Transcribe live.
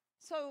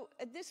So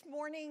this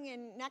morning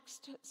and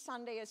next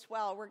Sunday as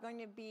well, we're going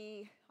to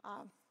be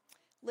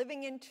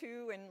living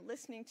into and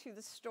listening to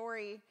the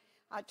story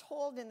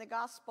told in the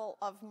Gospel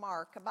of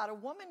Mark about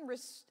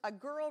a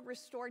girl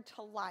restored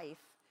to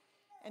life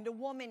and a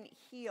woman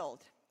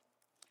healed.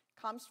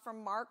 Comes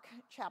from Mark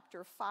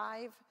chapter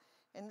 5,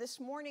 and this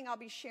morning I'll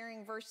be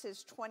sharing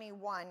verses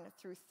 21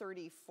 through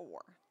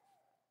 34.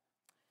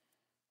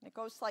 And it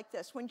goes like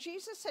this. When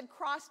Jesus had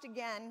crossed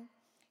again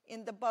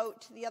in the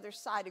boat to the other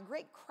side, a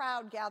great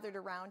crowd gathered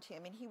around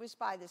him, and he was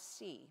by the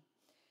sea.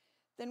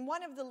 Then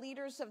one of the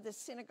leaders of the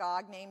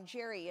synagogue, named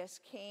Jairus,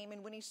 came,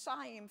 and when he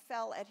saw him,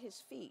 fell at his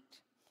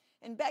feet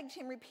and begged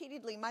him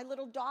repeatedly, "My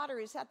little daughter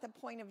is at the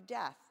point of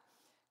death.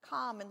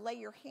 Come and lay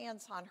your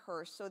hands on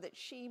her so that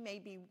she may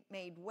be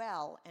made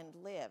well and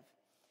live."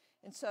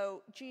 And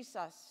so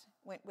Jesus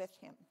went with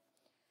him.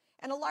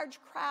 And a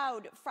large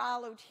crowd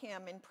followed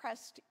him and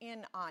pressed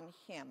in on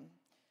him.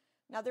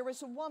 Now there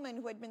was a woman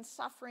who had been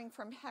suffering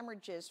from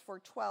hemorrhages for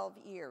 12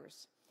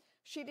 years.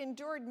 She'd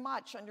endured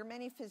much under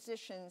many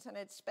physicians and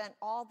had spent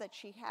all that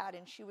she had,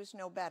 and she was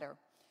no better,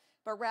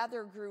 but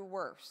rather grew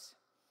worse.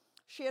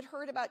 She had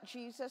heard about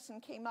Jesus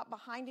and came up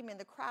behind him in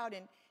the crowd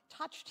and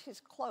touched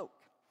his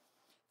cloak.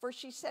 For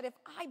she said, "If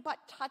I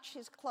but touch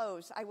his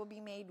clothes, I will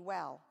be made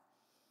well."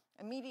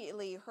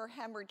 Immediately her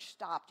hemorrhage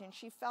stopped, and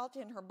she felt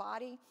in her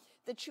body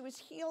that she was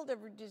healed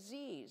of her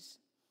disease.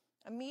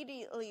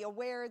 Immediately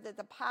aware that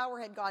the power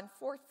had gone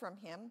forth from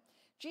him,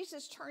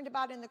 Jesus turned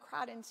about in the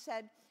crowd and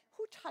said,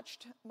 "Who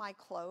touched my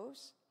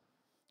clothes?"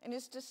 And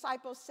his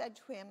disciples said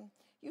to him,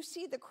 "You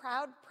see the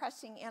crowd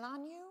pressing in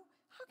on you?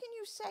 How can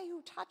you say,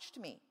 'Who touched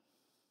me?'"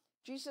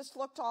 Jesus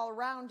looked all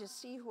around to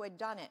see who had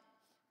done it.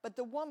 But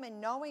the woman,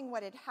 knowing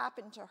what had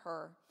happened to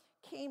her,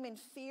 came in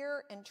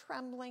fear and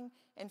trembling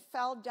and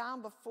fell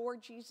down before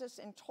Jesus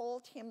and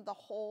told him the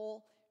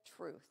whole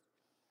truth.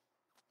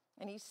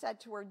 And he said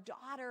to her,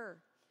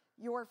 "Daughter,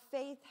 your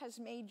faith has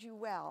made you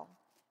well.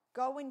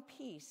 Go in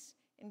peace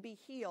and be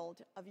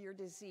healed of your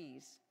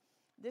disease."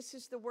 This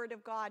is the word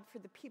of God for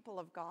the people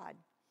of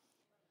God.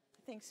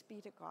 Thanks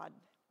be to God.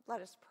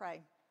 Let us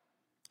pray.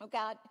 Oh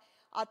God,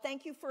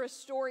 thank you for a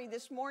story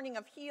this morning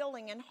of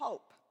healing and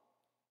hope.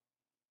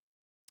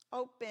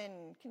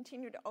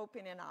 Continue to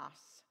open in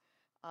us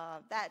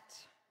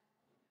that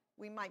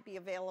we might be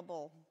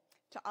available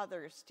to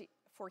others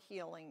for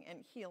healing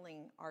and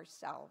healing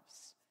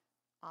ourselves.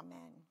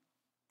 Amen.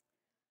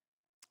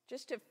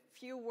 Just a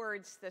few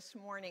words this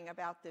morning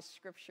about this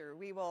scripture.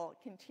 We will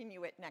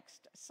continue it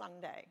next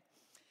Sunday.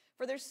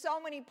 For there's so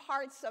many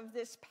parts of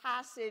this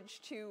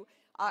passage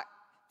that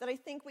I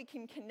think we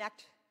can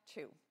connect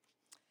to.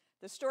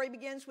 The story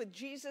begins with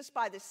Jesus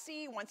by the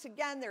sea. Once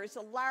again, there is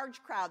a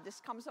large crowd. This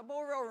comes up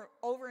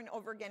over and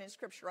over again in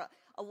scripture.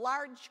 A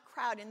large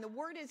crowd, and the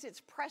word is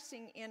it's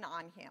pressing in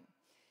on him.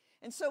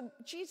 And so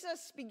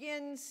Jesus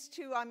begins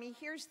to, he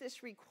hears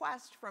this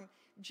request from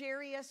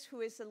Jairus, who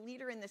is a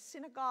leader in the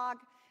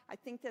synagogue. I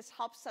think this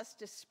helps us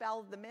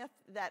dispel the myth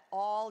that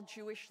all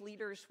Jewish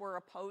leaders were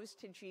opposed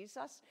to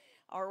Jesus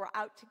or were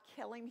out to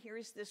kill him.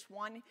 Here's this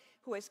one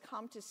who has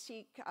come to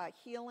seek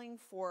healing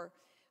for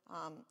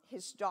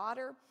his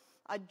daughter.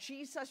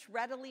 Jesus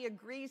readily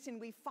agrees, and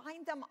we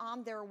find them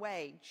on their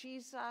way,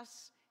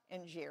 Jesus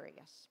and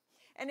Jairus.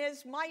 And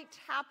as might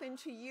happen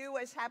to you,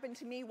 as happened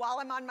to me, while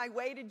I'm on my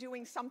way to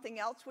doing something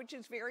else, which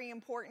is very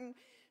important,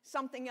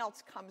 something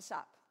else comes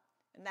up.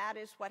 And that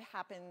is what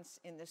happens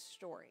in this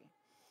story.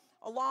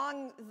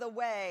 Along the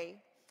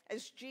way,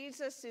 as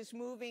Jesus is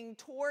moving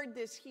toward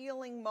this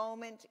healing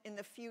moment in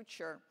the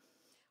future,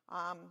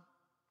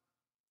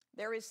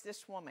 there is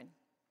this woman.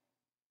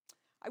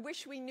 I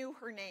wish we knew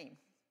her name.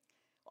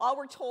 All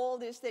we're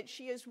told is that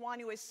she is one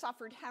who has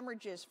suffered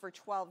hemorrhages for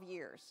 12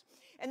 years.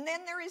 And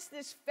then there is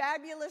this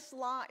fabulous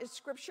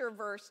scripture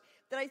verse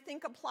that I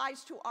think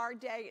applies to our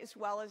day as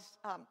well as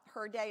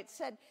her day. It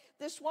said,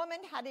 "This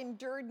woman had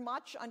endured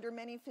much under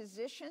many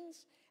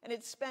physicians and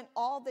had spent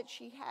all that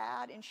she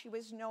had, and she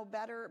was no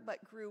better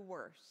but grew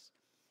worse."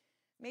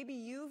 Maybe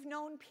you've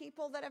known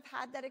people that have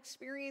had that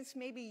experience.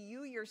 Maybe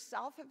you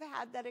yourself have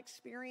had that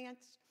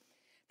experience.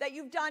 That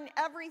you've done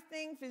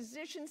everything,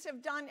 physicians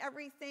have done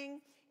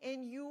everything,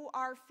 and you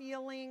are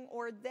feeling,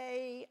 or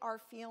they are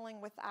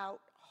feeling,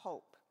 without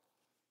hope.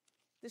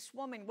 This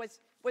woman was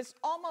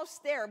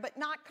almost there, but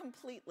not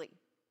completely.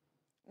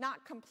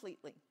 Not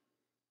completely.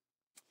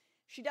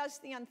 She does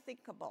the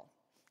unthinkable.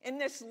 In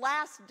this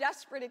last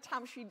desperate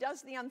attempt, she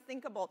does the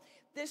unthinkable.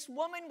 This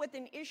woman with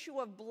an issue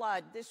of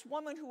blood, this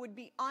woman who would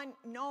be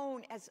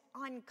known as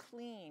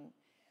unclean,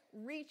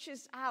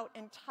 reaches out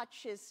and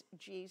touches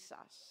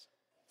Jesus.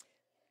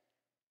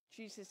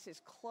 Jesus'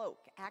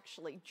 cloak,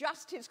 actually,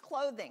 just his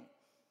clothing.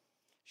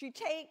 She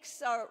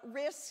takes a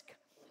risk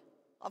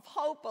of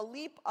hope, a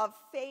leap of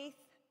faith,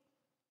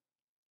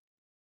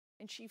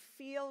 and she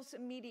feels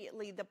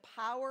immediately the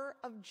power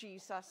of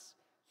Jesus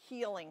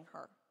healing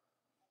her.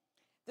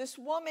 This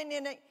woman,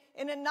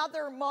 in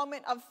another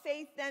moment of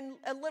faith, then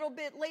a little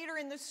bit later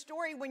in the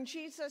story, when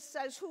Jesus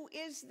says, "Who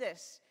is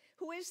this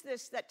Who is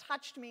this that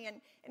touched me?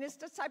 And his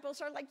disciples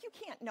are like, you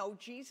can't know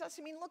Jesus.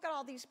 I mean, look at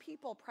all these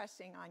people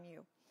pressing on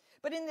you.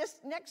 But in this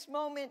next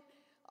moment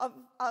of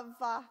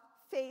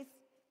faith,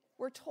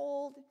 we're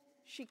told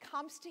she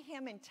comes to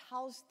him and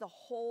tells the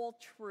whole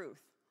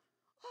truth.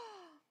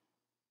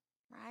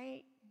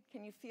 Right?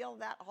 Can you feel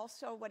that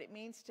also, what it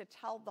means to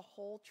tell the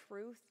whole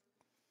truth?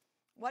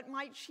 What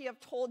might she have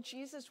told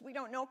Jesus? We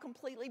don't know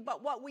completely,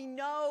 but what we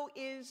know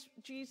is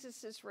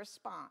Jesus'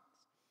 response.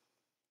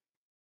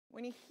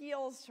 When he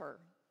heals her,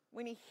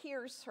 when he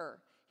hears her,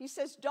 he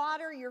says,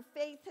 daughter, your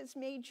faith has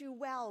made you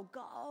well.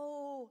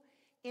 Go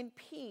in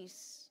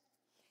peace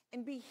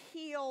and be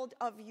healed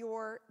of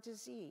your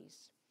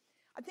disease.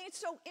 I think it's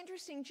so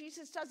interesting.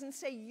 Jesus doesn't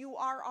say you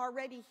are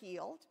already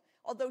healed,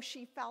 although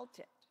she felt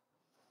it.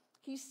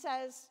 He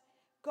says,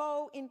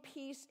 go in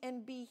peace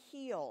and be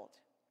healed.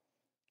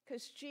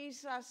 Because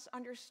Jesus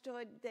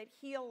understood that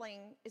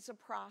healing is a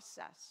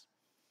process.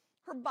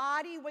 Her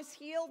body was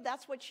healed,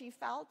 that's what she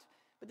felt,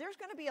 but there's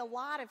going to be a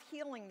lot of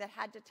healing that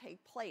had to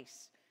take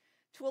place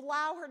to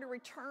allow her to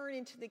return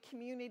into the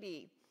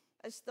community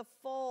as the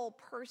full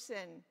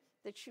person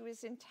that she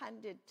was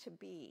intended to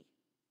be.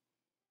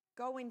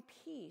 Go in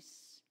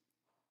peace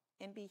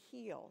and be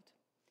healed.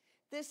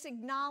 This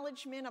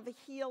acknowledgement of a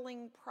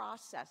healing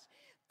process,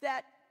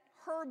 that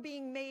her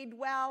being made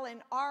well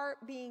and our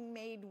being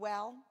made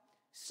well.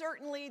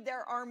 Certainly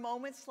there are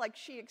moments like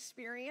she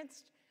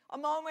experienced, a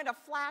moment, a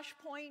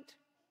flashpoint,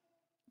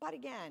 but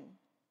again,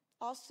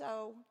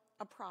 also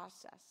a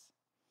process.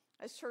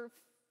 As her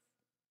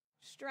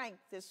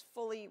strength is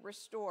fully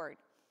restored,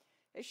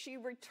 as she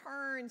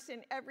returns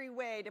in every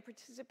way to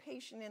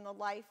participation in the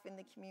life in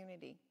the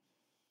community.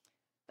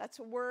 That's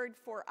a word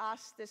for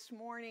us this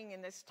morning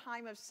in this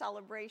time of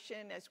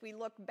celebration as we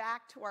look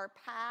back to our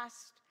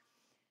past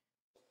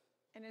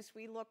and as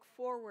we look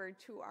forward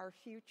to our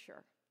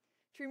future.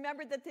 To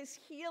remember that this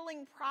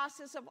healing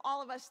process of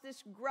all of us,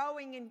 this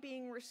growing and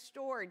being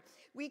restored,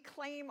 we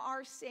claim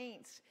our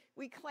saints,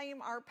 we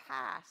claim our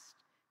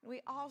past.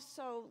 We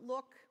also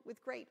look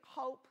with great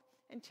hope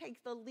and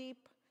take the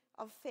leap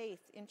of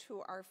faith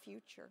into our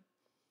future.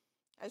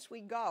 As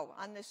we go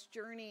on this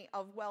journey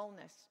of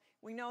wellness,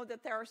 we know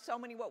that there are so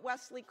many what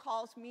Wesley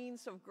calls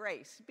means of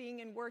grace, being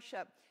in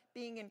worship,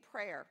 being in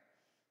prayer,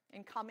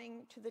 and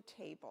coming to the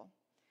table.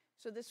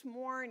 So this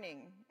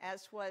morning,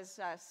 as was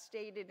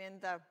stated in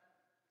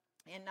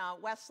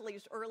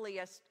Wesley's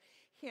earliest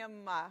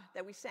hymn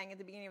that we sang at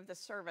the beginning of the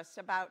service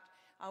about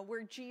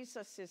we're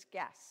Jesus'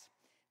 guests.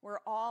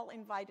 We're all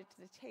invited to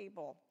the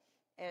table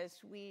as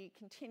we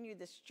continue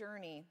this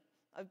journey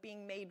of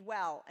being made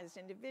well as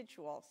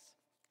individuals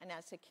and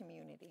as a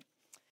community.